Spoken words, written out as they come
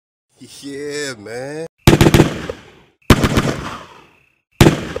Yeah, man.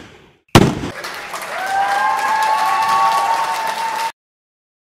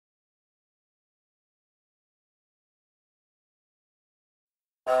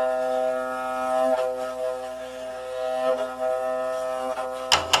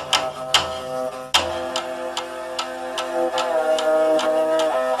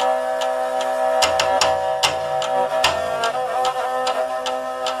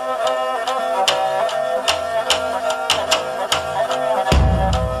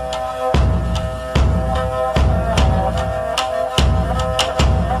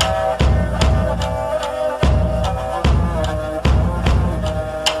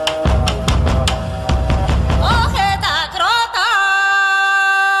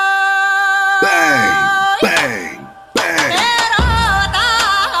 Bang, bang, bang.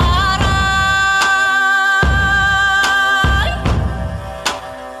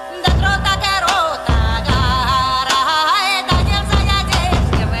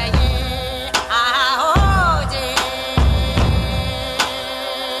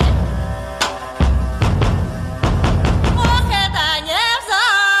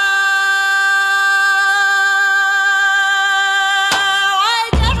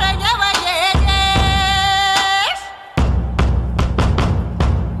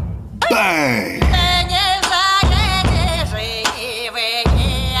 Bang!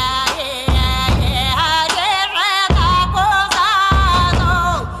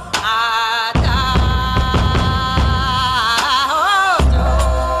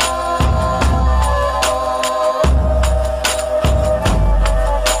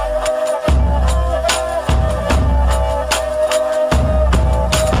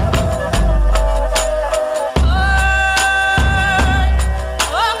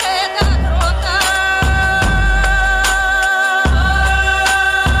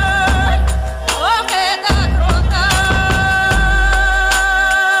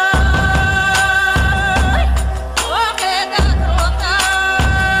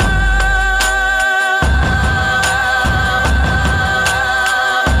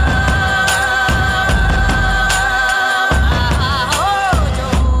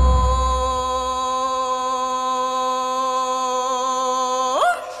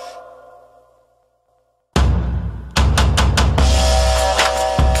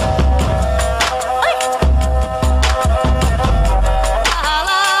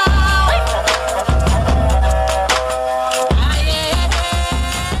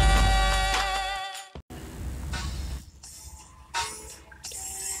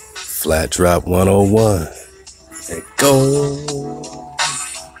 Flat drop 101. And go.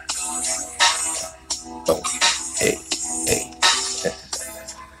 Oh, hey, hey.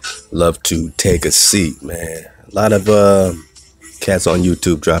 Love to take a seat, man. A lot of cats on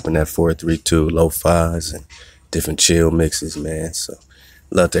YouTube dropping that 432 lo-fis and different chill mixes, man. So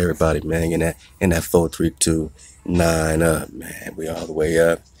love to everybody, man. In that 432 9 up, man. We all the way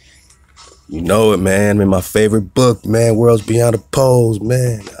up. You know it, man. In my favorite book, man, Worlds Beyond the Poles,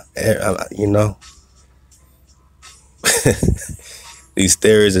 man. You know, these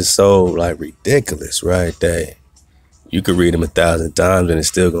theories are so like ridiculous, right? That you could read them 1,000 times and it's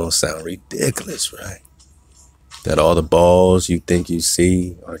still gonna sound ridiculous, right? That all the balls you think you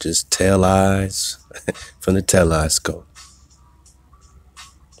see are just tail eyes from the telescope,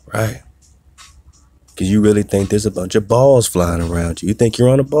 right? Because you really think there's a bunch of balls flying around you. You think you're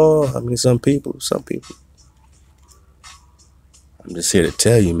on a ball? I mean, some people. I'm just here to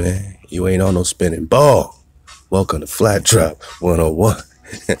tell you, man, you ain't on no spinning ball. Welcome to Flat Drop 101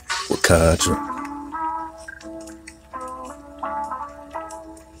 with khandrop.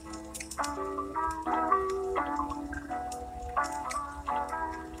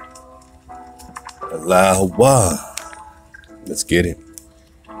 ThaWaDa. Let's get it.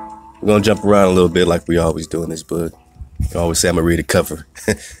 We're going to jump around a little bit like we always do in this book. I always say I'm going to read a cover,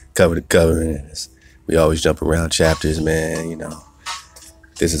 cover to cover. And we always jump around chapters, man. You know,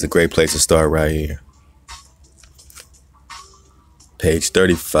 this is a great place to start right here. Page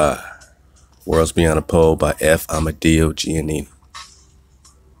 35, Worlds Beyond a Pole by F. Amadeo Giannini.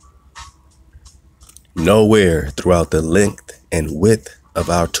 Nowhere throughout the length and width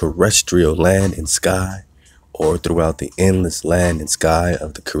of our terrestrial land and sky, or throughout the endless land and sky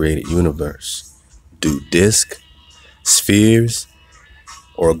of the created universe, do discs, spheres,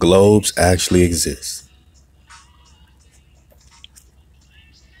 or globes actually exist.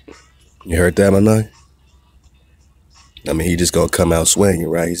 You heard that, Manai? I mean, he just gonna come out swinging,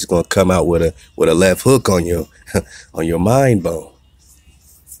 right? He's just gonna come out with a left hook on your on your mind bone,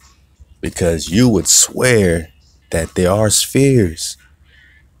 because you would swear that there are spheres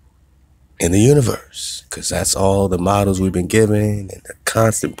in the universe, because that's all the models we've been given, and the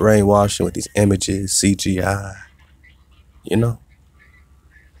constant brainwashing with these images, CGI. You know,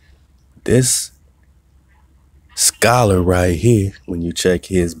 this scholar right here, when you check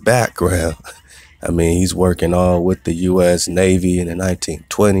his background, I mean, he's working all with the U.S. Navy in the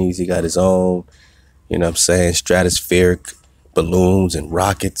 1920s. He got his own, you know what I'm saying, stratospheric balloons and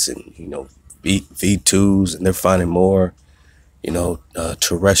rockets and, you know, V2s, and they're finding more, you know,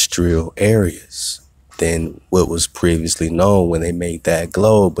 terrestrial areas than what was previously known when they made that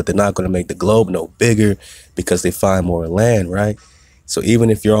globe. But they're not going to make the globe no bigger because they find more land, right? So even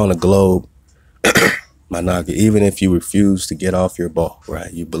if you're on a globe, Managa, even if you refuse to get off your ball,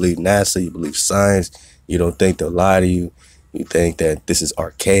 right? You believe NASA, you believe science, you don't think they'll lie to you. You think that this is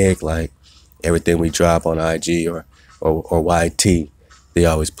archaic, like everything we drop on IG or YT. They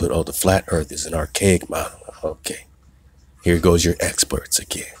always put, oh, the flat earth is an archaic model. Okay, here goes your experts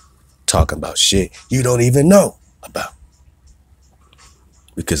again, talking about shit you don't even know about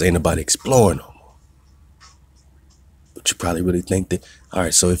because ain't nobody exploring no more. But you probably really think that, all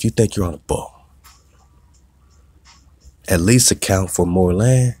right, so if you think you're on a ball, at least account for more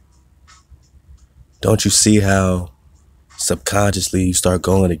land. Don't you see how subconsciously you start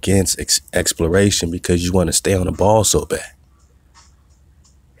going against exploration because you want to stay on the ball so bad?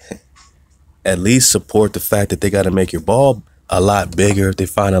 At least support the fact that they got to make your ball a lot bigger if they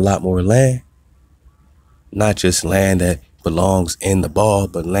find a lot more land. Not just land that belongs in the ball,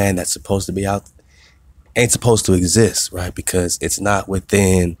 but land that's supposed to be out, ain't supposed to exist, right? Because it's not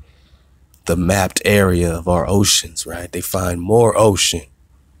within the mapped area of our oceans, right? They find more ocean,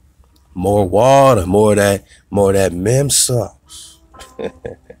 more water, more of that mem sauce.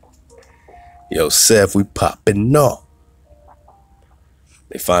 Yo, Seth, we popping off.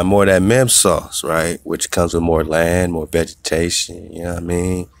 They find more of that mem sauce, right? Which comes with more land, more vegetation, you know what I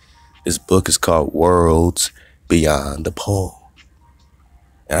mean? This book is called Worlds Beyond the Pole.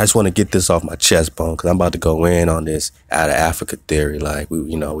 And I just want to get this off my chest bone because I'm about to go in on this out of Africa theory. Like, we've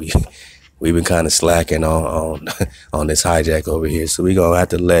been kind of slacking on on this hijack over here. So we're going to have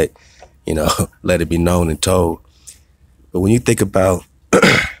to let it be known and told. But when you think about,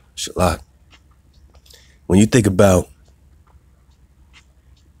 when you think about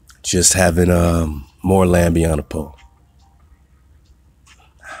just having more land beyond the pole,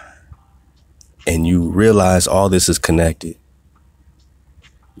 and you realize all this is connected,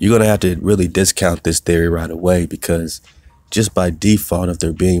 you're going to have to really discount this theory right away, because just by default of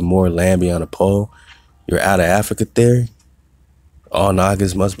there being more land beyond the pole, you're out of Africa theory. All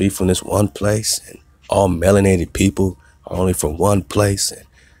Nagas must be from this one place, and all melanated people are only from one place, and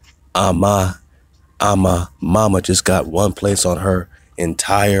mama just got one place on her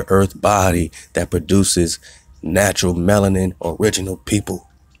entire earth body that produces natural melanin original people.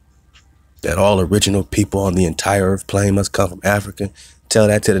 That all original people on the entire earth plane must come from Africa. Tell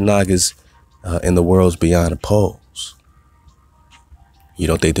that to the Nagas in the worlds beyond the poles. You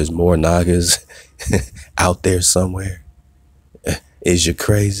don't think there's more Nagas out there somewhere? Is you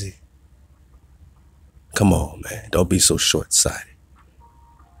crazy? Come on, man. Don't be so short-sighted.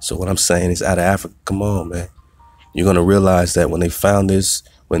 So what I'm saying is, out of Africa, come on, man. You're going to realize that when they found this,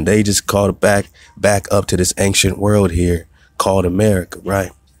 when they just called it back up to this ancient world here called America,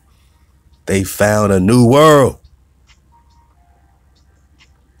 right? They found a new world.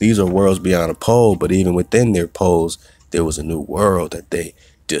 These are worlds beyond a pole, but even within their poles, there was a new world that they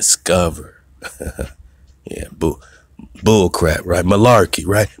discovered. Yeah, bull crap, right? Malarkey,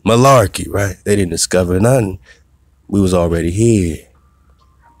 right? Malarkey, right? They didn't discover nothing. We was already here.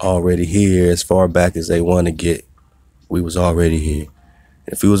 Already here as far back as they want to get. We was already here.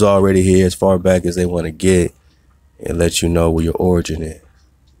 And if we was already here as far back as they want to get, it lets you know where your origin is.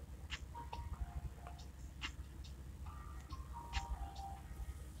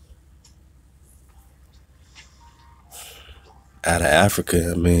 Out of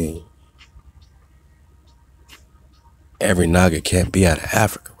Africa, I mean, every Naga can't be out of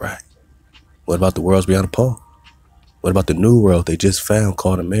Africa, right? What about the worlds beyond the pole? What about the new world they just found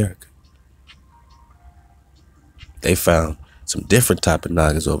called America? They found some different type of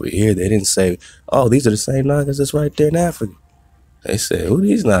Nagas over here. They didn't say, oh, these are the same Nagas that's right there in Africa. They said, who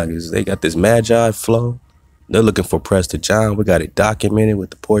these Nagas? They got this Magi flow. They're looking for Prester John. We got it documented with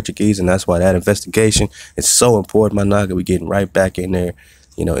the Portuguese, and that's why that investigation is so important, my Naga. We getting right back in there,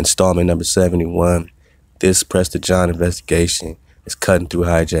 installment number 71. This Prester John investigation is cutting through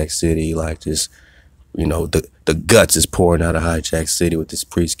Hijack City like just, the guts is pouring out of Hijack City with this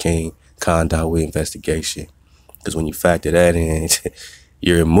Priest King Khandrop investigation. Because when you factor that in,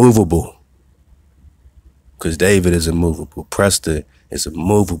 you're immovable. Because David is immovable. Prester is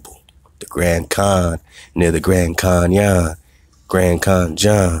immovable. the Grand Khan, near the Grand Canyon, Grand Khan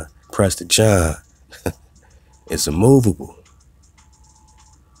John, Prester John. It's immovable.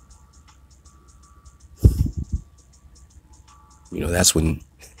 That's when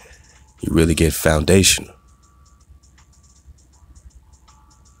you really get foundational.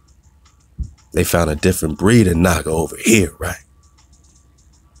 They found a different breed of Naga over here, right?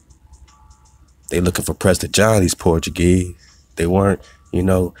 They looking for Prester John, these Portuguese. They weren't,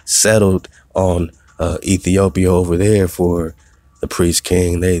 settled on Ethiopia over there for the priest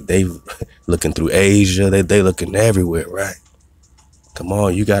king. They looking through Asia. They looking everywhere, right? Come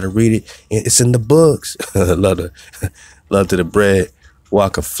on, you got to read it. It's in the books. love to the bread,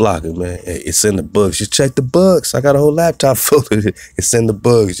 walk a flock, man. It's in the books. Just check the books. I got a whole laptop full of it. It's in the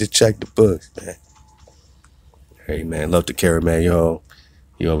books. Just check the books, man. Hey, man, love to carry, man. You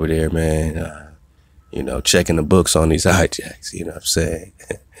over there, man. Checking the books on these hijacks. You know what I'm saying?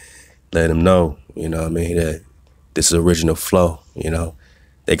 Let them know, that this is original flow.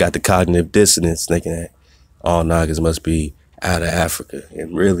 They got the cognitive dissonance thinking that all Nagas must be out of Africa.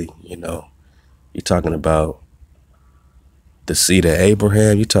 And really, you're talking about the seed of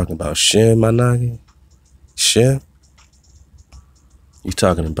Abraham. You're talking about Shem, my Naga. Shem. You're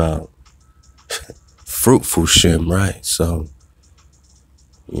talking about fruitful Shem, right? So,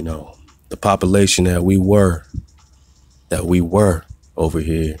 the population that we were over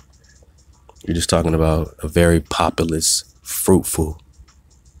here, you're just talking about a very populous, fruitful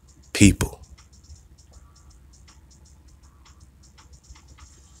people.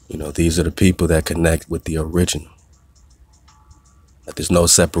 These are the people that connect with the original. That there's no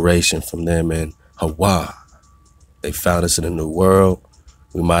separation from them and Hawa. They found us in a new world.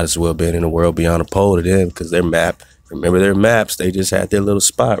 We might as well be in a world beyond a pole to them because their map, remember their maps, they just had their little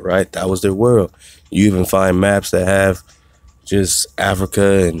spot, right? That was their world. You even find maps that have just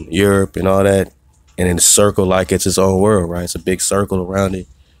Africa and Europe and all that, and in a circle like it's its own world, right? It's a big circle around it.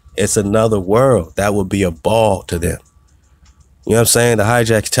 It's another world. That would be a ball to them. You know what I'm saying? The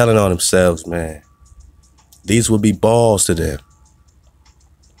hijacks telling on themselves, man. These would be balls to them.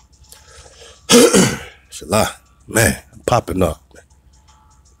 Shallah, man, I'm popping off, man.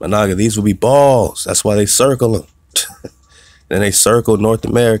 Managa, these would be balls. That's why they circle them. Then they circle North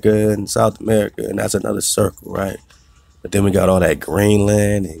America and South America, and that's another circle, right? But then we got all that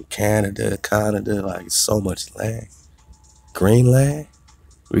Greenland and Canada, like so much land. Greenland?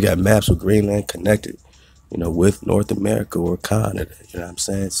 We got maps with Greenland connected, with North America or Canada, you know what I'm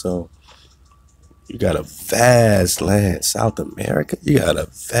saying? So you got a vast land. South America, you got a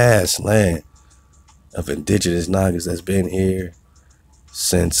vast land of indigenous Nagas that's been here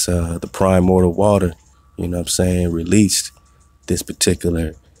since the primordial water, released this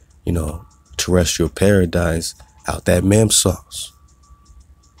particular, terrestrial paradise out that mem sauce.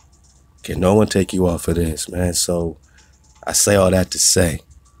 Can no one take you off of this, man? So I say all that to say,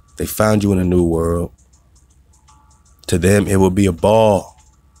 they found you in a new world. To them, it will be a ball.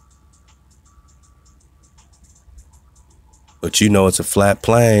 But it's a flat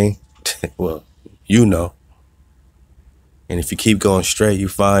plane. Well, And if you keep going straight, you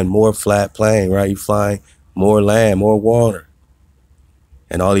find more flat plane, right? You find more land, more water.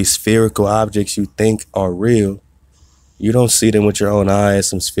 And all these spherical objects you think are real, you don't see them with your own eye as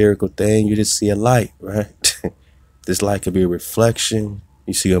some spherical thing. You just see a light, right? This light could be a reflection.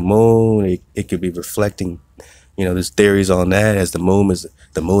 You see a moon, it could be reflecting. There's theories on that, as the moon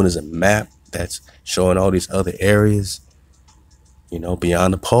is a map that's showing all these other areas,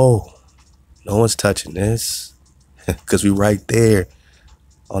 beyond the pole. No one's touching this. Because we right there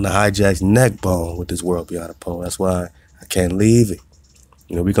on the hijack's neck bone with this world beyond the pole. That's why I can't leave it.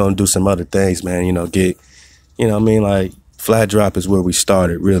 We're going to do some other things, man. Like Flat Drop is where we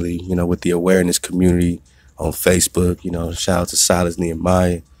started, really, with the awareness community on Facebook. Shout out to Silas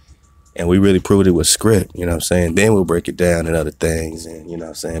Nehemiah. And we really proved it with script, Then we'll break it down and other things, and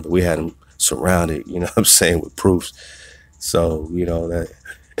But we had them surrounded, with proofs. So, that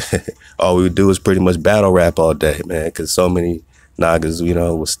all we would do is pretty much battle rap all day, man, because so many Nagas,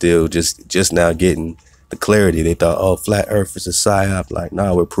 was still just now getting the clarity. They thought, oh, flat earth is a psyop. Like,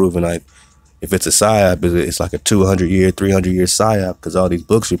 nah, we're proving like if it's a psyop, it's like a 200-year, 300-year psyop, because all these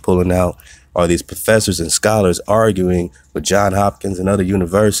books you're pulling out are these professors and scholars arguing with John Hopkins and other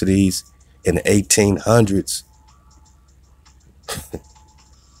universities in the 1800s.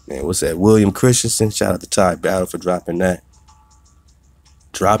 Man, what's that? William Christensen, shout out to Ty Battle for dropping that.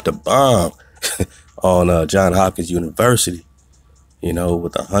 Dropped a bomb on John Hopkins University,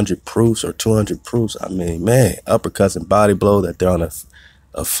 with 100 proofs or 200 proofs. I mean, man, uppercuts and body blow that they're on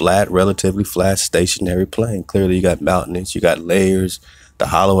a flat, relatively flat, stationary plane. Clearly, you got mountains, you got layers. the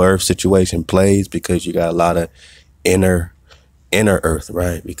hollow earth situation plays because you got a lot of inner earth,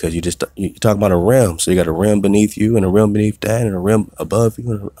 right? Because you talk about a realm. So you got a realm beneath you and a realm beneath that and a realm above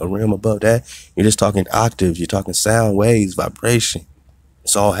you and a realm above that. You're just talking octaves. You're talking sound waves, vibration.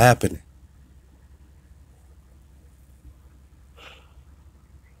 It's all happening.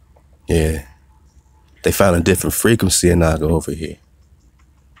 Yeah. They found a different frequency in Naga over here.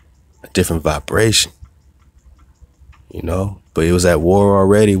 A different vibration. You know? But it was at war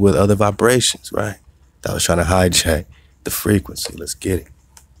already with other vibrations, right? That was trying to hijack the frequency. Let's get it.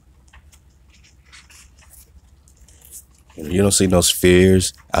 You don't see no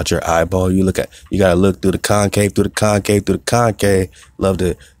spheres out your eyeball. You gotta look through the concave, through the concave, through the concave. Love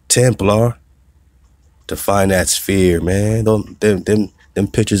the Templar to find that sphere, man. Them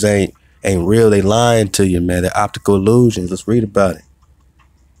pictures ain't real. They lying to you, man. They're optical illusions. Let's read about it.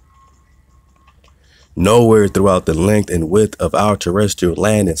 Nowhere throughout the length and width of our terrestrial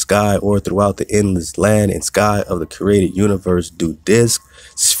land and sky, or throughout the endless land and sky of the created universe, do discs,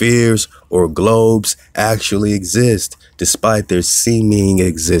 spheres, or globes actually exist, despite their seeming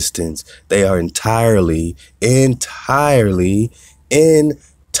existence. They are entirely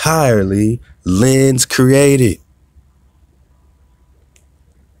lens created.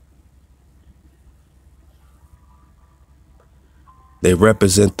 They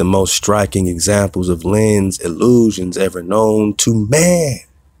represent the most striking examples of lens illusions ever known to man.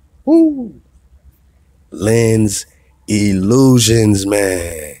 Woo. Lens illusions,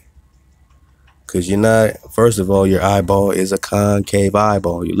 man. Because you're not, first of all, your eyeball is a concave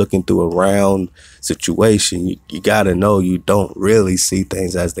eyeball. You're looking through a round situation. You got to know you don't really see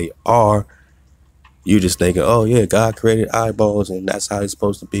things as they are. You just thinking, oh, yeah, God created eyeballs and that's how it's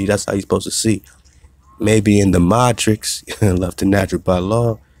supposed to be. That's how you're supposed to see. Maybe in the matrix, left to natural by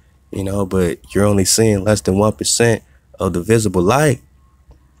law, you know, but you're only seeing less than 1% of the visible light.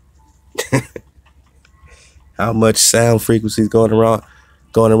 How much sound frequencies going around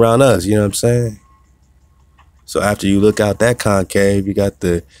us, you know what I'm saying? So after you look out that concave, you got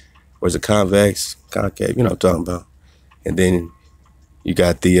where's the convex, concave, you know what I'm talking about. And then you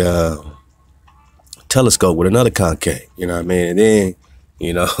got the telescope with another concave, you know what I mean? And then,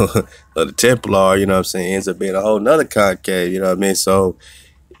 you know, the Templar, you know what I'm saying, ends up being a whole nother concave, you know what I mean? So,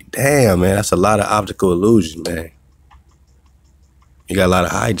 damn, man, that's a lot of optical illusion, man. You got a lot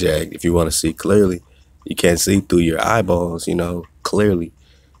of hijack if you want to see clearly. You can't see through your eyeballs, you know, clearly.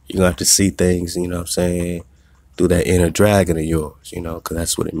 You're going to have to see things, you know what I'm saying, through that inner dragon of yours, you know, because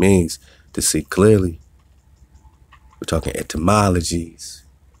that's what it means to see clearly. We're talking etymologies.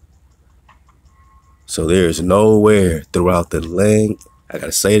 So there is nowhere throughout the length, I got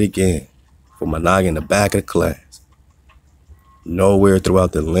to say it again, for my noggin in the back of the class, nowhere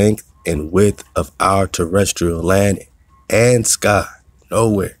throughout the length and width of our terrestrial land and sky,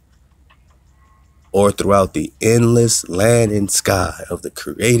 nowhere, or throughout the endless land and sky of the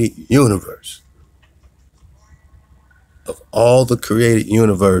created universe. Of all the created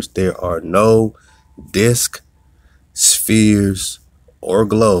universe, there are no disc, spheres, or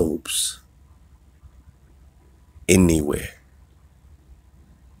globes anywhere.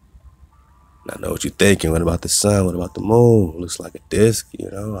 I know what you're thinking. What about the sun? What about the moon? Looks like a disc, you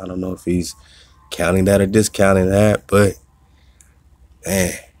know. I don't know if he's counting that or discounting that, but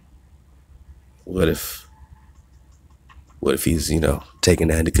man, what if he's, you know, taking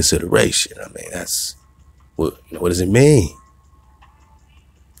that into consideration? I mean, that's what, you know, what does it mean?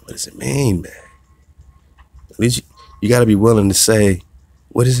 What does it mean, man? At least you got to be willing to say,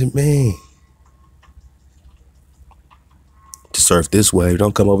 what does it mean? To surf this wave,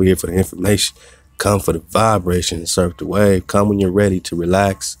 don't come over here for the information. Come for the vibration and surf the wave. Come when you're ready to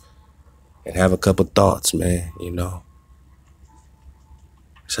relax and have a couple thoughts, man, you know.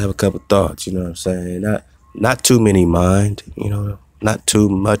 Just have a couple thoughts, you know what I'm saying? Not too many mind, you know, not too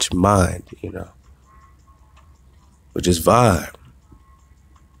much mind, you know. But just vibe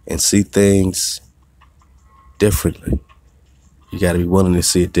and see things differently. You got to be willing to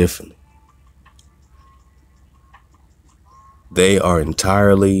see it differently. They are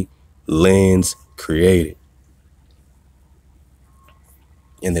entirely lens created.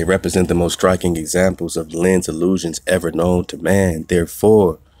 And they represent the most striking examples of lens illusions ever known to man.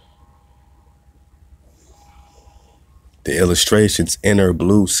 Therefore, the illustration's inner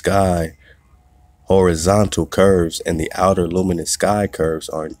blue sky, horizontal curves, and the outer luminous sky curves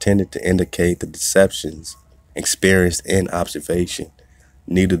are intended to indicate the deceptions experienced in observation.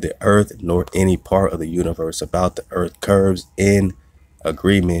 Neither the earth nor any part of the universe about the earth curves in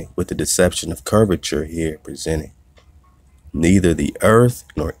agreement with the deception of curvature here presented. Neither the earth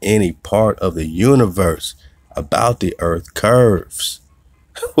nor any part of the universe about the earth curves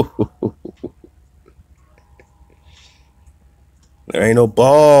There ain't no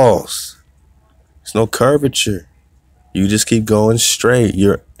balls. There's no curvature. You just keep going straight.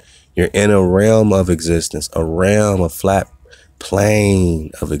 You're in a realm of existence, a realm, a flat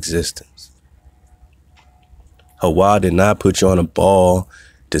plane of existence. Hawa did not put you on a ball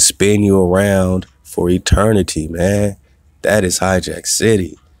to spin you around for eternity, man. That is Hijack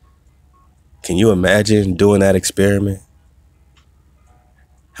City. Can you imagine doing that experiment?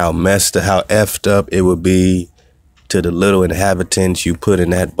 How messed up, how effed up it would be to the little inhabitants you put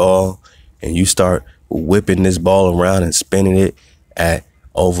in that ball, and you start whipping this ball around and spinning it at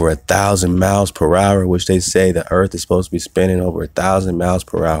over 1,000 miles per hour, which they say the earth is supposed to be spinning over 1,000 miles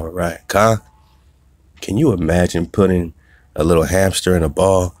per hour, right? Can you imagine putting a little hamster in a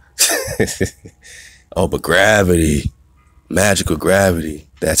ball? Oh, but gravity, magical gravity,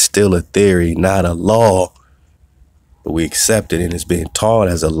 that's still a theory, not a law. But we accept it and it's being taught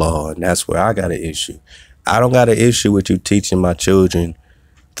as a law. And that's where I got an issue. I don't got an issue with you teaching my children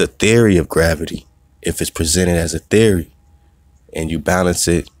the theory of gravity if it's presented as a theory and you balance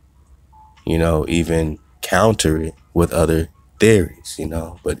it, even counter it with other theories,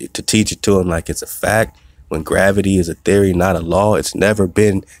 But to teach it to them like it's a fact when gravity is a theory, not a law, it's never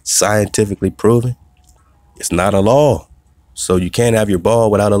been scientifically proven. It's not a law. So you can't have your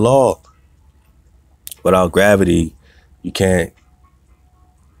ball without a law. Without gravity, you can't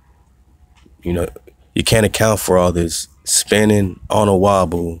account for all this spinning on a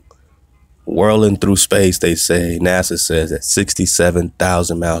wobble, whirling through space, they say, NASA says, at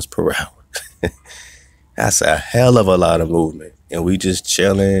 67,000 miles per hour. That's a hell of a lot of movement. And we just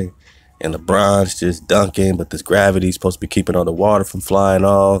chilling, and LeBron's just dunking, but this gravity's supposed to be keeping all the water from flying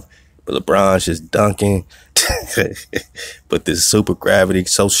off. But LeBron's just dunking. But this super gravity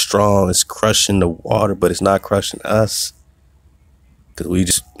so strong, it's crushing the water, but it's not crushing us. Because we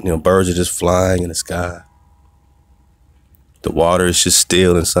just, birds are just flying in the sky. The water is just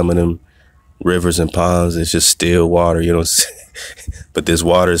still in some of them rivers and ponds. It's just still water, But this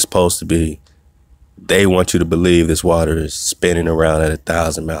water is supposed to be, they want you to believe this water is spinning around at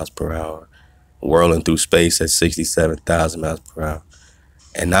 1,000 miles per hour, whirling through space at 67,000 miles per hour.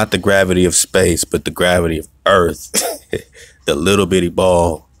 And not the gravity of space, but the gravity of Earth. The little bitty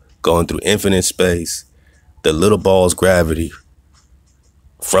ball going through infinite space. The little ball's gravity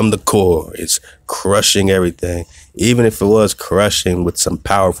from the core is crushing everything. Even if it was crushing with some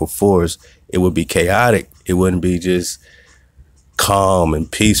powerful force, it would be chaotic. It wouldn't be just calm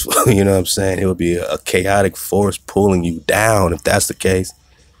and peaceful. You know what I'm saying? It would be a chaotic force pulling you down if that's the case.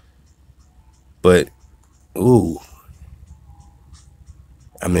 But,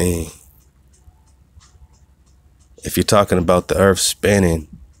 if you're talking about the earth spinning,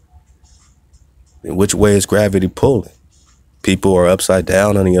 then which way is gravity pulling? People are upside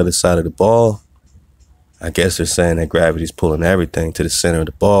down on the other side of the ball. I guess they're saying that gravity's pulling everything to the center of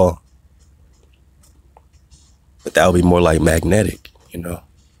the ball. But that would be more like magnetic, Now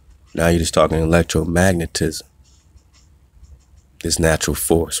you're just talking electromagnetism. This natural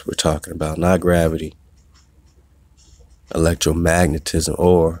force we're talking about, not gravity. Electromagnetism,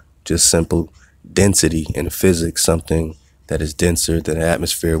 or just simple density in physics. Something that is denser than the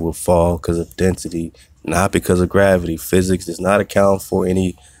atmosphere will fall because of density, not because of gravity. Physics does not account for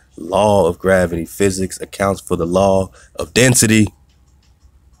any law of gravity. Physics accounts for the law of density.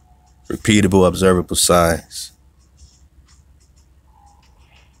 Repeatable, observable science.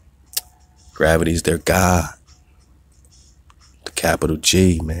 Gravity is their God. The capital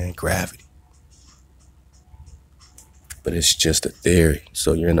G, man, gravity. But it's just a theory.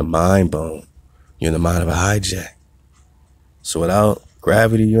 So you're in the mind bone. You're in the mind of a hijack. So without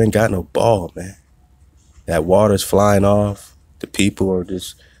gravity, you ain't got no ball, man. That water's flying off. The people are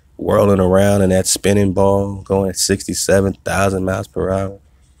just whirling around in that spinning ball going at 67,000 miles per hour.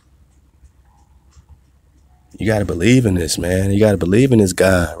 You got to believe in this, man. You got to believe in this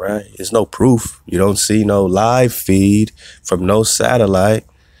guy, right? There's no proof. You don't see no live feed from no satellite.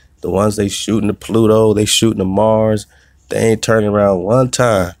 The ones they shooting to Pluto, they shooting to Mars. They ain't turning around one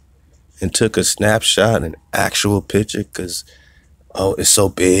time and took a snapshot, an actual picture, because, it's so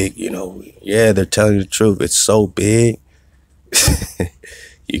big, Yeah, they're telling you the truth. It's so big.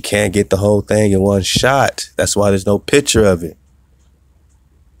 You can't get the whole thing in one shot. That's why there's no picture of it.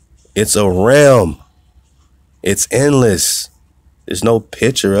 It's a realm. It's endless. There's no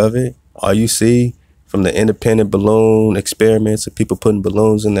picture of it. All you see from the independent balloon experiments of people putting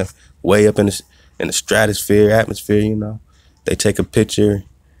balloons in the way up in the stratosphere, atmosphere, they take a picture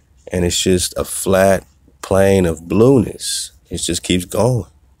and it's just a flat plane of blueness. It just keeps going.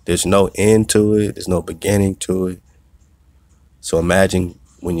 There's no end to it. There's no beginning to it. So imagine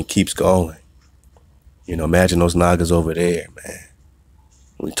when it keeps going. Imagine those Nagas over there, man.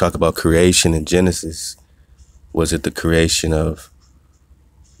 When we talk about creation in Genesis, was it the creation of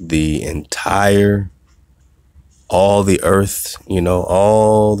the entire, all the earth,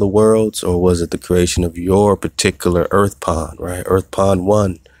 all the worlds, or was it the creation of your particular earth pond, right? Earth pond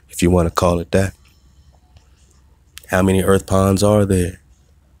 1, if you want to call it that. How many earth ponds are there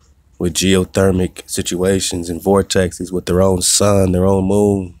with geothermic situations and vortexes with their own sun, their own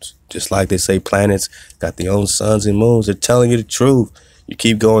moons? Just like they say planets got their own suns and moons. They're telling you the truth. You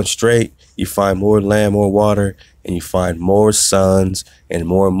keep going straight, you find more land, more water, and you find more suns and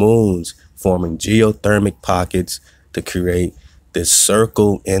more moons forming geothermic pockets to create this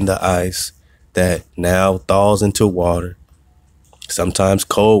circle in the ice that now thaws into water. Sometimes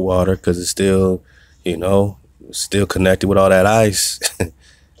cold water because it's still, still connected with all that ice.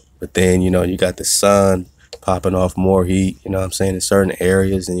 But then, you got the sun popping off more heat, in certain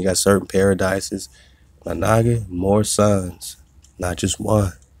areas, and you got certain paradises. Managa, more suns, not just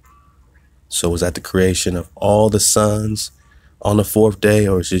one. So was that the creation of all the suns on the 4th day,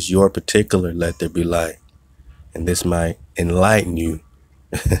 or is just your particular let there be light? And this might enlighten you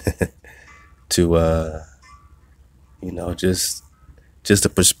to, just a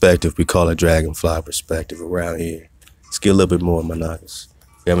perspective. We call it dragonfly perspective around here. Let's get a little bit more, Managas.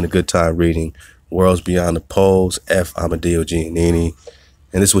 We're having a good time reading Worlds Beyond the Poles, F. Amadeo Giannini.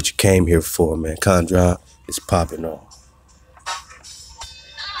 And this is what you came here for, man. Khandrop is popping off.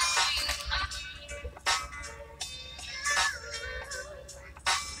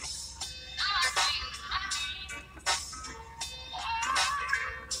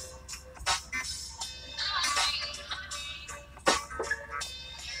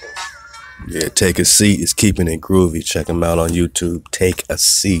 Yeah, Take a Seat is keeping it groovy. Check him out on YouTube. Take a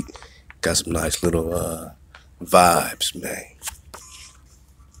Seat. Got some nice little vibes, man.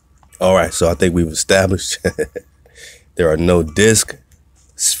 All right, so I think we've established there are no discs,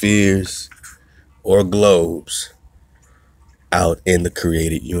 spheres, or globes out in the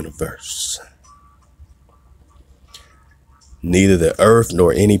created universe. Neither the earth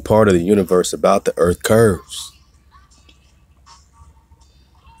nor any part of the universe about the earth curves.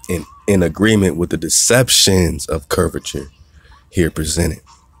 In agreement with the deceptions of curvature here presented.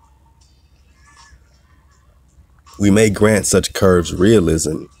 We may grant such curves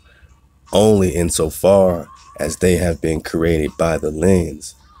realism only insofar as they have been created by the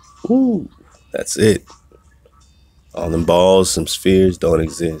lens. Ooh, that's it. All them balls, some spheres don't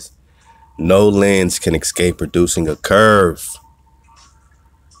exist. No lens can escape producing a curve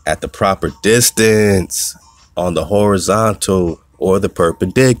at the proper distance on the horizontal or the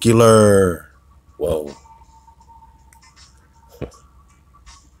perpendicular. Whoa.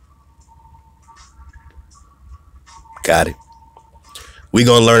 Got it. We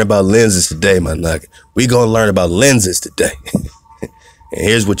gonna learn about lenses today, my nugget. We gonna learn about lenses today. And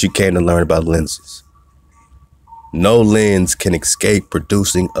here's what you came to learn about lenses. No lens can escape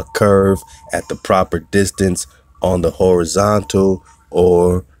producing a curve at the proper distance on the horizontal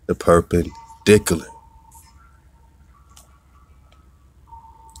or the perpendicular.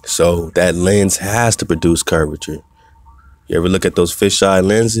 So that lens has to produce curvature. You ever look at those fisheye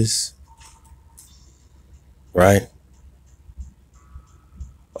lenses? Right?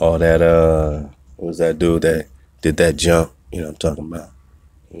 All that, what was that dude that did that jump? You know what I'm talking about?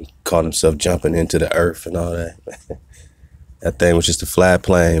 He caught himself jumping into the earth and all that. That thing was just a flat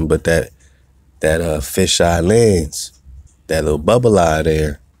plane, but that fisheye lens, that little bubble eye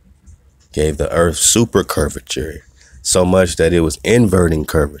there, gave the earth super curvature. So much that it was inverting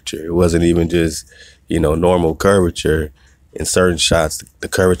curvature. It wasn't even just, normal curvature. In certain shots, the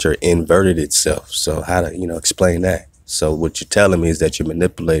curvature inverted itself. So how to, explain that? So what you're telling me is that you're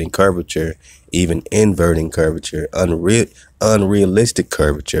manipulating curvature, even inverting curvature, unrealistic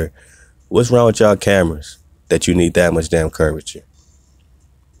curvature. What's wrong with y'all cameras that you need that much damn curvature?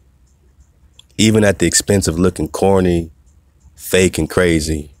 Even at the expense of looking corny, fake, and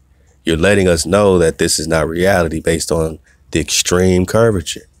crazy, you're letting us know that this is not reality based on the extreme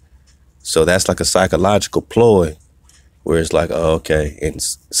curvature. So that's like a psychological ploy where it's like, oh, okay. And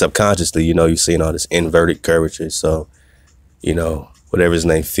subconsciously, you're seeing all this inverted curvature. So, whatever his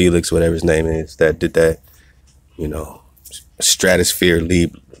name, Felix, whatever his name is, that did that, stratosphere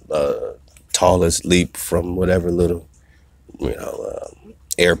leap, tallest leap from whatever little,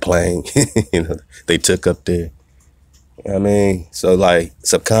 airplane, they took up there. I mean, so like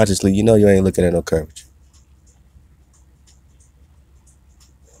subconsciously, you ain't looking at no curvature.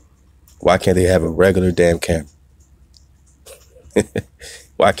 Why can't they have a regular damn camera?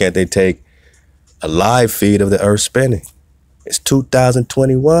 Why can't they take a live feed of the earth spinning? It's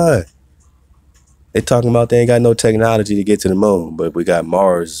 2021. They talking about they ain't got no technology to get to the moon, but we got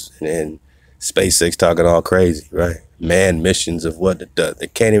Mars and SpaceX talking all crazy, right? Manned missions of what they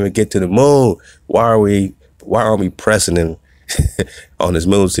can't even get to the moon. Why aren't we pressing them on this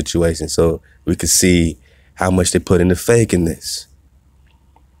moon situation so we could see how much they put into faking this?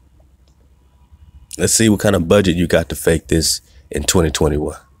 Let's see what kind of budget you got to fake this in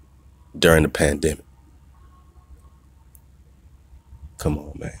 2021 during the pandemic. Come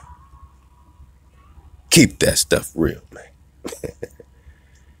on, man. Keep that stuff real, man.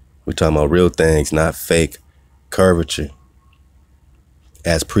 We're talking about real things, not fake curvature.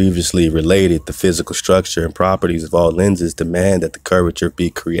 As previously related, the physical structure and properties of all lenses demand that the curvature be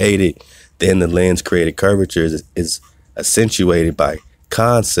created. Then the lens created curvature is accentuated by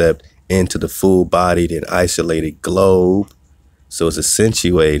concept into the full-bodied and isolated globe. So it's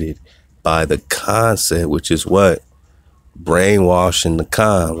accentuated by the concept, which is what? Brainwashing the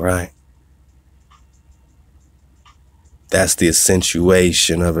con, right? That's the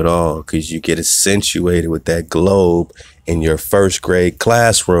accentuation of it all, because you get accentuated with that globe in your first grade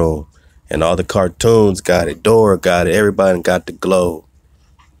classroom, and all the cartoons got it, Dora got it, everybody got the globe.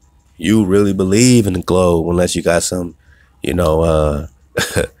 You really believe in the globe unless you got some,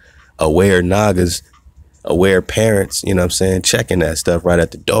 aware Nagas, aware parents, you know what I'm saying, checking that stuff right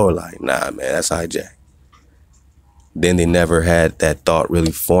at the door like, nah, man, that's hijack. Then they never had that thought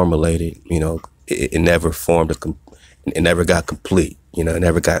really formulated, it never formed it never got complete, it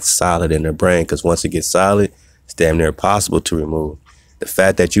never got solid in their brain, because once it gets solid, it's damn near impossible to remove. The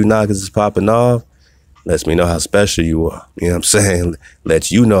fact that you Nagas is popping off lets me know how special you are. You know what I'm saying?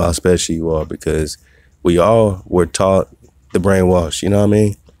 Lets you know how special you are, because we all were taught the brainwash, you know what I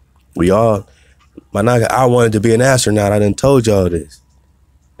mean? We all, my Naga, I wanted to be an astronaut. I done told y'all this.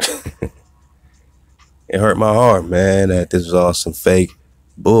 It hurt my heart, man, that this was all some fake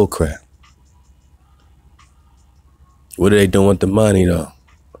bull crap. What are they doing with the money, though,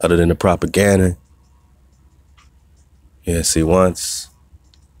 other than the propaganda? Yeah, see, once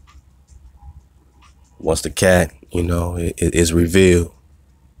the cat, it is revealed,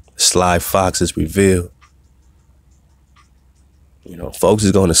 Sly Fox is revealed, folks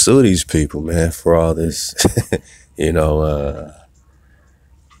is going to sue these people, man, for all this,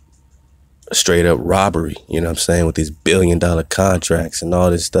 straight up robbery, you know what I'm saying, with these $1 billion contracts and all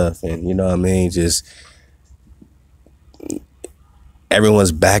this stuff. And you know what I mean, just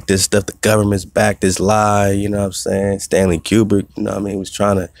everyone's backed this stuff. The government's backed this lie, you know what I'm saying? Stanley Kubrick, you know what I mean, was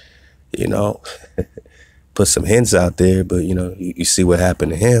trying to, put some hints out there, but you see what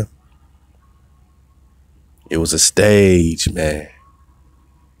happened to him. It was a stage, man.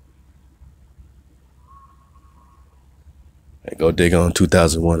 Hey, go dig on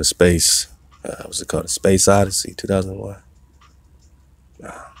 2001: A Space. What's it called? A Space Odyssey, 2001.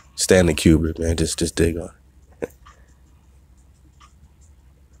 Stanley Kubrick, man. Just dig on it.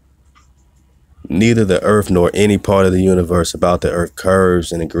 Neither the Earth nor any part of the universe about the Earth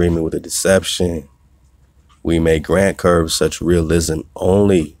curves in agreement with the deception. We may grant curves such realism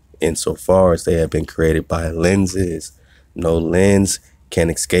only insofar as they have been created by lenses. No lens can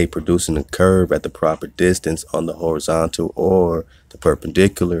escape producing a curve at the proper distance on the horizontal or the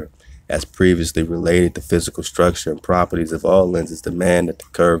perpendicular. As previously related, the physical structure and properties of all lenses demand that the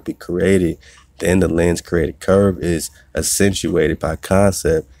curve be created. Then the lens created curve is accentuated by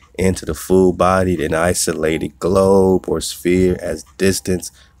concept into the full-bodied and isolated globe or sphere as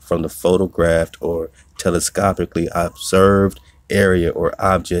distance from the photographed or telescopically observed area or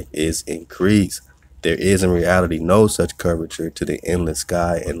object is increased. There is in reality no such curvature to the endless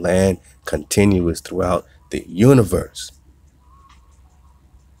sky and land continuous throughout the universe.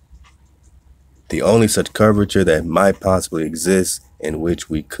 The only such curvature that might possibly exist, and which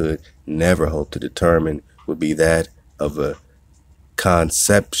we could never hope to determine, would be that of a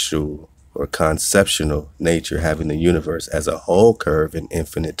conceptual nature, having the universe as a whole curve in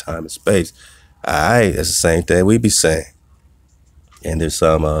infinite time and space. Alright, that's the same thing we be saying. And there's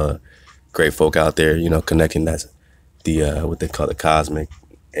some great folk out there, connecting that what they call the cosmic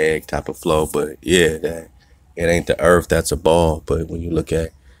egg type of flow. But yeah, that it ain't the Earth that's a ball, but when you look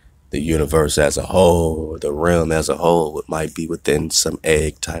at the universe as a whole, or the realm as a whole, it might be within some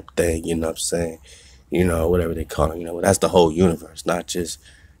egg type thing, you know what I'm saying? Whatever they call it, that's the whole universe, not just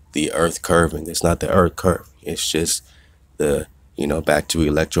the Earth curving. It's not the Earth curve. It's just the, back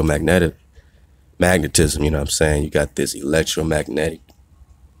to magnetism, you know what I'm saying? You got this electromagnetic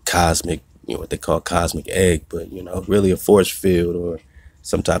cosmic, what they call cosmic egg, but, really a force field or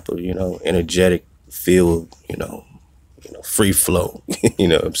some type of, energetic field, free flow, you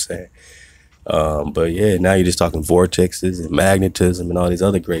know what I'm saying? But yeah, now you're just talking vortexes and magnetism and all these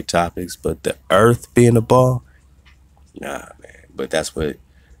other great topics. But the Earth being a ball, nah, man. But that's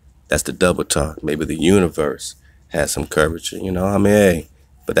the double talk. Maybe the universe has some curvature. I mean, hey,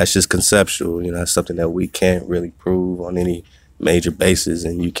 but that's just conceptual. It's something that we can't really prove on any major basis,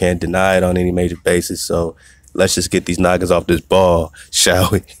 and you can't deny it on any major basis. So let's just get these knockers off this ball, shall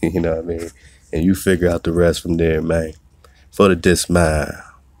we? You know what I mean? And you figure out the rest from there, man. For the dismount.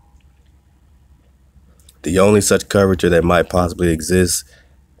 The only such curvature that might possibly exist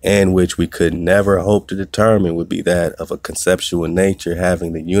and which we could never hope to determine would be that of a conceptual nature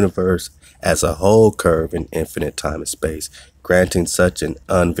having the universe as a whole curve in infinite time and space. Granting such an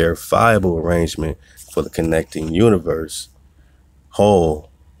unverifiable arrangement for the connecting universe whole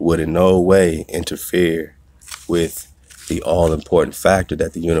would in no way interfere with the all-important factor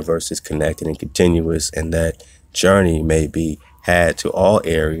that the universe is connected and continuous, and that journey may be had to all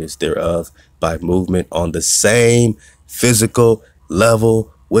areas thereof by movement on the same physical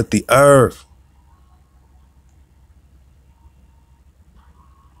level with the earth.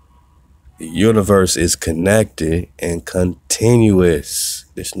 The universe is connected and continuous.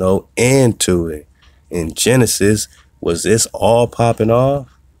 There's no end to it. In Genesis, was this all popping off?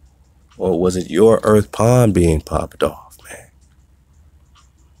 Or was it your earth pond being popped off, man?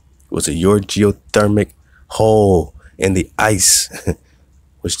 Was it your geothermic hole in the ice,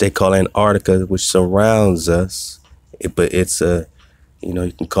 which they call Antarctica, which surrounds us? But it's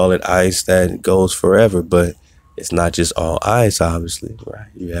you can call it ice that goes forever, but it's not just all ice, obviously, right?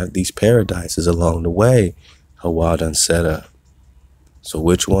 You have these paradises along the way ThaWaDa done set up. So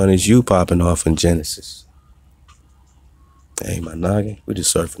which one is you popping off in Genesis? Hey, my noggin, we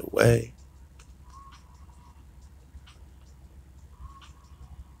just surfing away.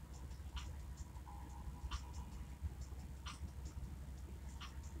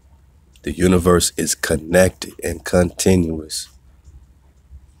 The universe is connected and continuous,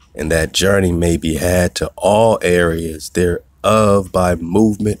 and that journey may be had to all areas thereof by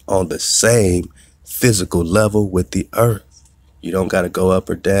movement on the same physical level with the earth. You don't got to go up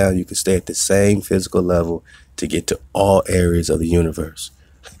or down. You can stay at the same physical level to get to all areas of the universe.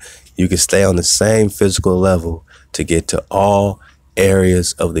 You can stay on the same physical level to get to all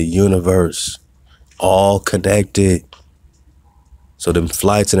areas of the universe, all connected. So them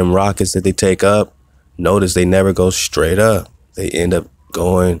flights and them rockets that they take up, notice they never go straight up. They end up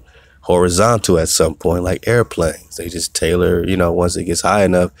going horizontal at some point, like airplanes. They just tailor, once it gets high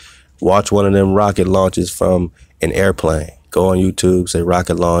enough. Watch one of them rocket launches from an airplane. Go on YouTube, say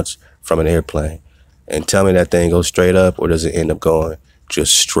rocket launch from an airplane, and tell me that thing goes straight up, or does it end up going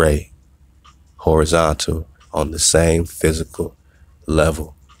just straight, horizontal, on the same physical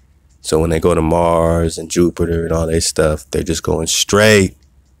level? So when they go to Mars and Jupiter and all that stuff, they're just going straight.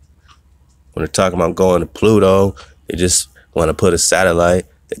 When they're talking about going to Pluto, they just want to put a satellite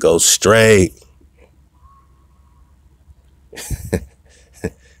that goes straight.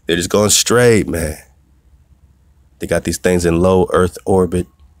 They're just going straight, man. They got these things in low Earth orbit,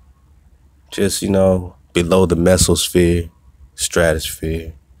 just, below the mesosphere,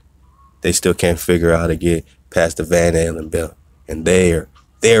 stratosphere. They still can't figure out how to get past the Van Allen belt. And they're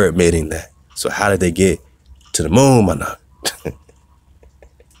admitting that. So how did they get to the moon, my nigga?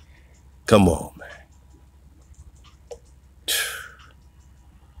 Come on, man.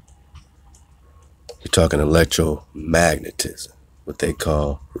 You're talking electromagnetism, what they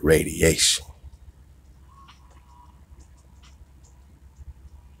call radiation.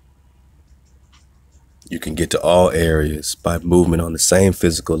 You can get to all areas by movement on the same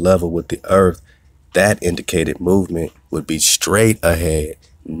physical level with the earth. That indicated movement would be straight ahead,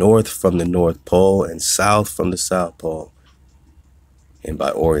 north from the North Pole and south from the South Pole. And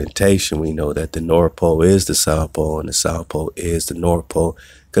by orientation, we know that the North Pole is the South Pole and the South Pole is the North Pole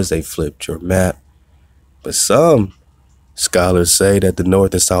because they flipped your map. But some scholars say that the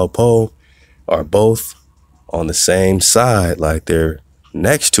North and South Pole are both on the same side, like they're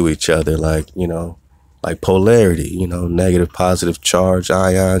next to each other, like polarity, negative, positive charge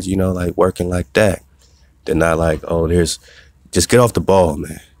ions, like working like that. They're not like, just get off the ball,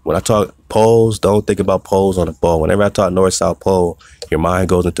 man. When I talk poles, don't think about poles on the ball. Whenever I talk north, south pole, your mind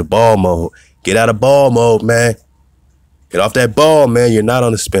goes into ball mode. Get out of ball mode, man. Get off that ball, man. You're not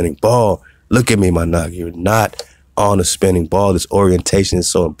on the spinning ball. Look at me, my nugget. You're not on the spinning ball. This orientation is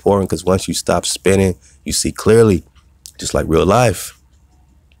so important because once you stop spinning, you see clearly, just like real life.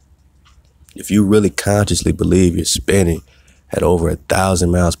 If you really consciously believe you're spinning at over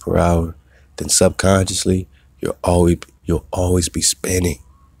 1,000 miles per hour, then subconsciously, you'll always be spinning.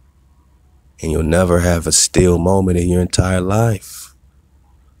 And you'll never have a still moment in your entire life.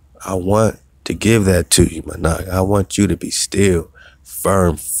 I want to give that to you, my nigga. I want you to be still,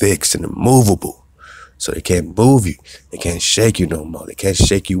 firm, fixed, and immovable. So they can't move you. They can't shake you no more. They can't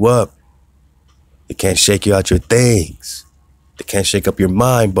shake you up. They can't shake you out your things. They can't shake up your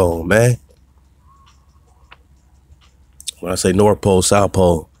mind bone, man. When I say North Pole, South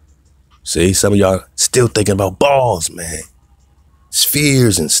Pole, see, some of y'all still thinking about balls, man.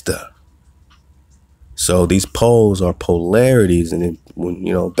 Spheres and stuff. So these poles are polarities, and when,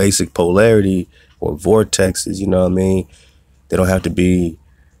 you know, basic polarity or vortexes, you know what I mean? They don't have to be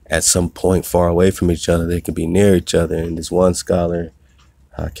at some point far away from each other. They can be near each other. And this one scholar,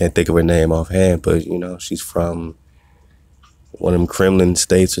 I can't think of her name offhand, but, you know, she's from one of them Kremlin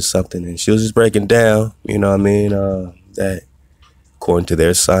states or something. And she was just breaking down, you know what I mean, that according to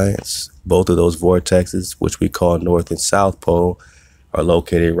their science, both of those vortexes, which we call North and South Pole, are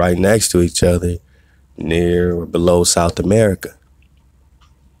located right next to each other, near or below South America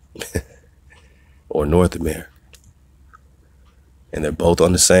or North America. And they're both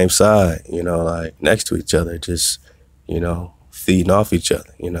on the same side, you know, like next to each other, just, you know, feeding off each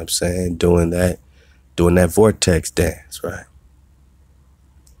other, you know what I'm saying? Doing that vortex dance, right?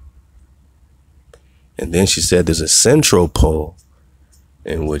 And then she said there's a central pole,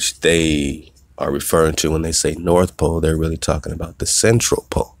 in which they are referring to when they say North Pole. They're really talking about the central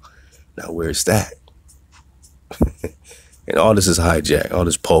pole. Now, where's that? And all this is hijack, all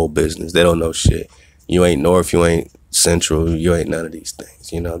this pole business. They don't know shit. You ain't north, you ain't central, you ain't none of these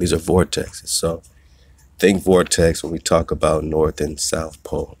things. You know, these are vortexes. So think vortex when we talk about North and South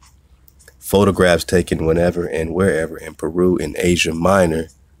Pole. Photographs taken whenever and wherever in Peru, in Asia Minor,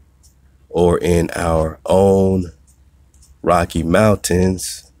 or in our own Rocky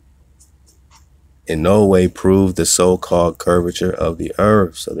Mountains in no way prove the so-called curvature of the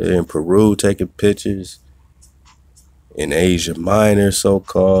earth. So they're in Peru taking pictures, in Asia Minor,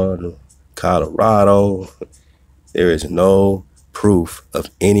 so-called, Colorado. There is no proof of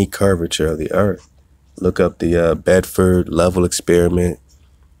any curvature of the earth. Look up the Bedford level experiment,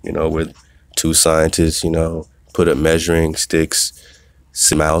 you know, where two scientists, you know, put up measuring sticks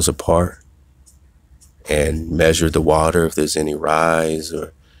miles apart and measured the water if there's any rise,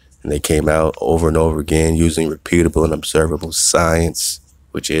 and they came out over and over again using repeatable and observable science,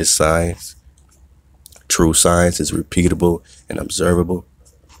 which is science. True science is repeatable and observable.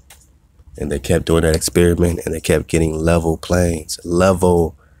 And they kept doing that experiment, and they kept getting level planes.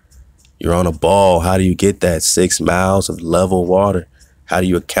 Level. You're on a ball. How do you get that 6 miles of level water? How do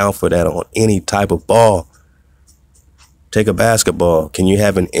you account for that on any type of ball? Take a basketball. Can you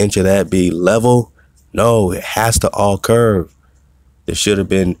have an inch of that be level? No, it has to all curve. There should have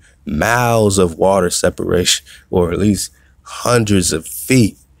been miles of water separation, or at least hundreds of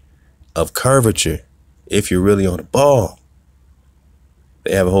feet of curvature if you're really on a ball.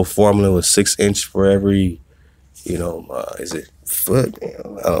 They have a whole formula with 6 inch for every, you know, is it foot, I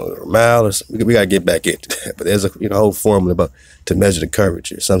don't know, or mile or something. We got to get back into that. But there's a whole formula about to measure the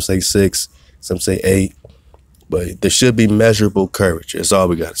curvature. Some say 6, some say 8. But there should be measurable curvature. That's all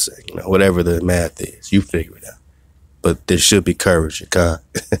we got to say. You know, whatever the math is, you figure it out. But there should be curvature.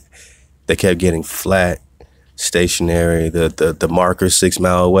 They kept getting flat, stationary. The marker 6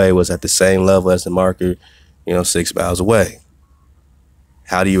 miles away was at the same level as the marker, 6 miles away.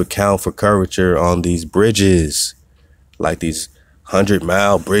 How do you account for curvature on these bridges, like these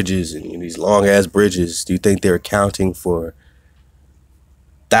 100-mile bridges and these long-ass bridges? Do you think they're accounting for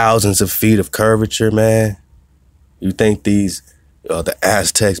thousands of feet of curvature, man? You think these, the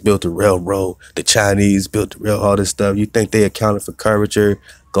Aztecs built the railroad, the Chinese built the railroad, all this stuff, you think they accounted for curvature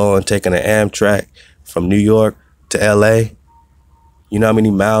taking an Amtrak from New York to LA? You know how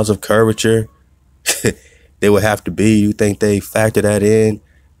many miles of curvature there would have to be? You think they factor that in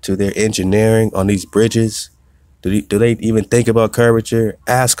to their engineering on these bridges? Do they even think about curvature?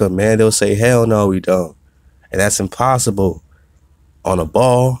 Ask them, man. They'll say, hell no, we don't. And that's impossible on a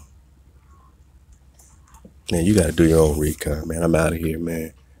ball. Man, you got to do your own recon, man. I'm out of here,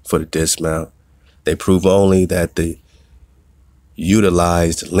 man, for the dismount. They prove only that the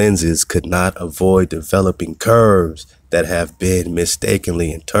utilized lenses could not avoid developing curves that have been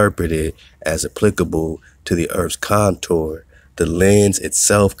mistakenly interpreted as applicable to the Earth's contour. The lens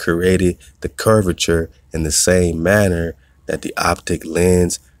itself created the curvature in the same manner that the optic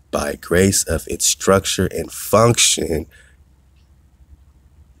lens, by grace of its structure and function,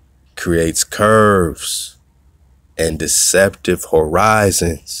 creates curves and deceptive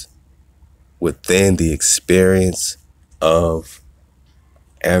horizons within the experience of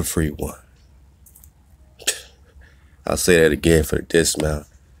everyone. I'll say that again for the dismount.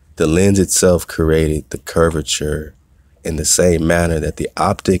 The lens itself created the curvature in the same manner that the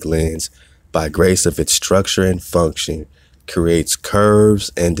optic lens, by grace of its structure and function, creates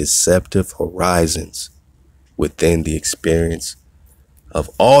curves and deceptive horizons within the experience of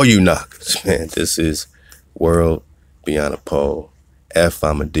all you knockers. Man, this is World Beyond a Pole.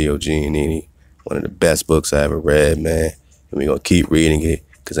 I'm a D.O.G. and any one of the best books I ever read, man. And we're going to keep reading it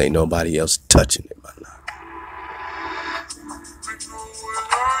because ain't nobody else touching it, man.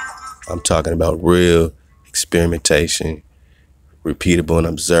 I'm talking about real experimentation, repeatable and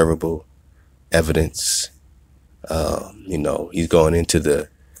observable evidence. He's going into the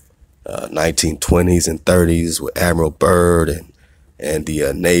 1920s and 30s with Admiral Byrd and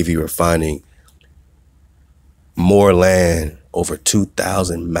the Navy refining more land, over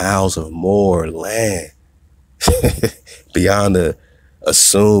 2,000 miles of more land beyond the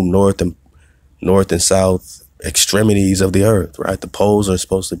assumed north and south extremities of the earth, right? The poles are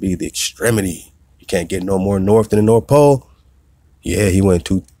supposed to be the extremity. You can't get no more north than the North Pole. Yeah, he went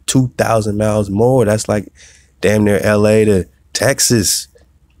to 2,000 miles more. That's like damn near LA to Texas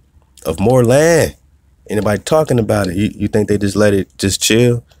of more land. Anybody talking about it? You think they just let it just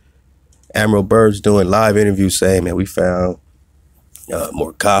chill? Admiral Byrd's doing live interviews saying, man, we found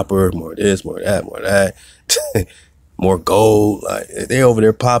more copper, more this, more that, more that, more gold. Like, they over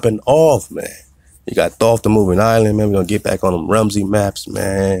there popping off, man. You got Thoth the Moving Island, man. We're going to get back on them Rumsey maps,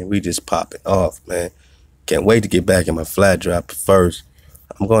 man. We just popping off, man. Can't wait to get back in my flat drop first.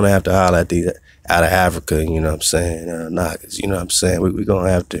 I'm going to have to holler at these out of Africa, you know what I'm saying? Knockers, you know what I'm saying? We're going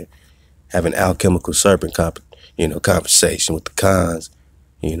to have to have an alchemical serpent conversation with the cons,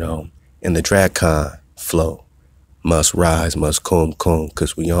 in the Dracon flow. Must rise, must cum,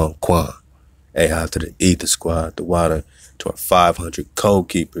 cause we on Quan. AI to the Ether Squad, ThaWaDa to our 500 code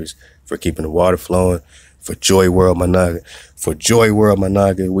keepers for keeping the water flowing. For Joy World, my nigga. For Joy World, my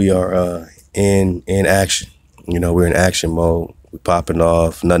nigga, we are in action. We're in action mode. We popping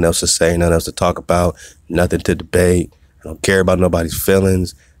off. Nothing else to say, nothing else to talk about, nothing to debate. I don't care about nobody's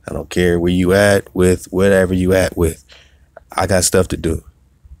feelings. I don't care where you at with, whatever you at with. I got stuff to do.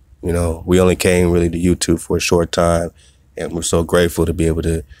 We only came really to YouTube for a short time, and we're so grateful to be able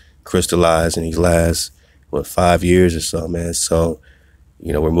to crystallize in these last, 5 years or so, man. So,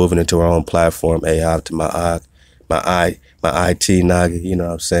 we're moving into our own platform, AI to my IT Naga, you know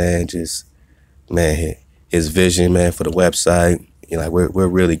what I'm saying? Just, man, his vision, man, for the website, we're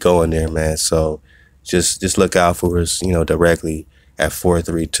really going there, man. So just look out for us, directly at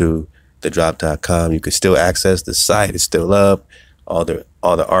 432thedrop.com. You can still access the site. It's still up. All the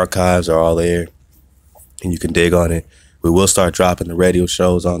archives are all there, and you can dig on it. We will start dropping the radio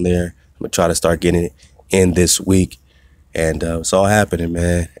shows on there. I'm gonna try to start getting it in this week, and it's all happening,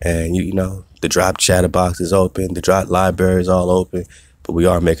 man. And the drop chatter box is open, the drop library is all open, but we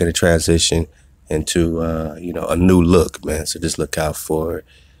are making a transition into a new look, man. So just look out for it.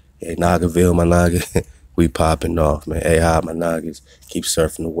 Hey, Nagaville, my Naga, we popping off, man. Hey, hi, my Nagas, keep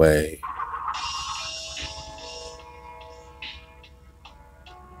surfing the wave.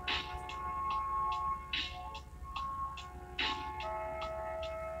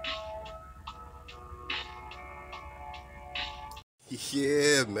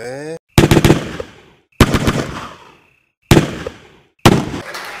 Yeah, man.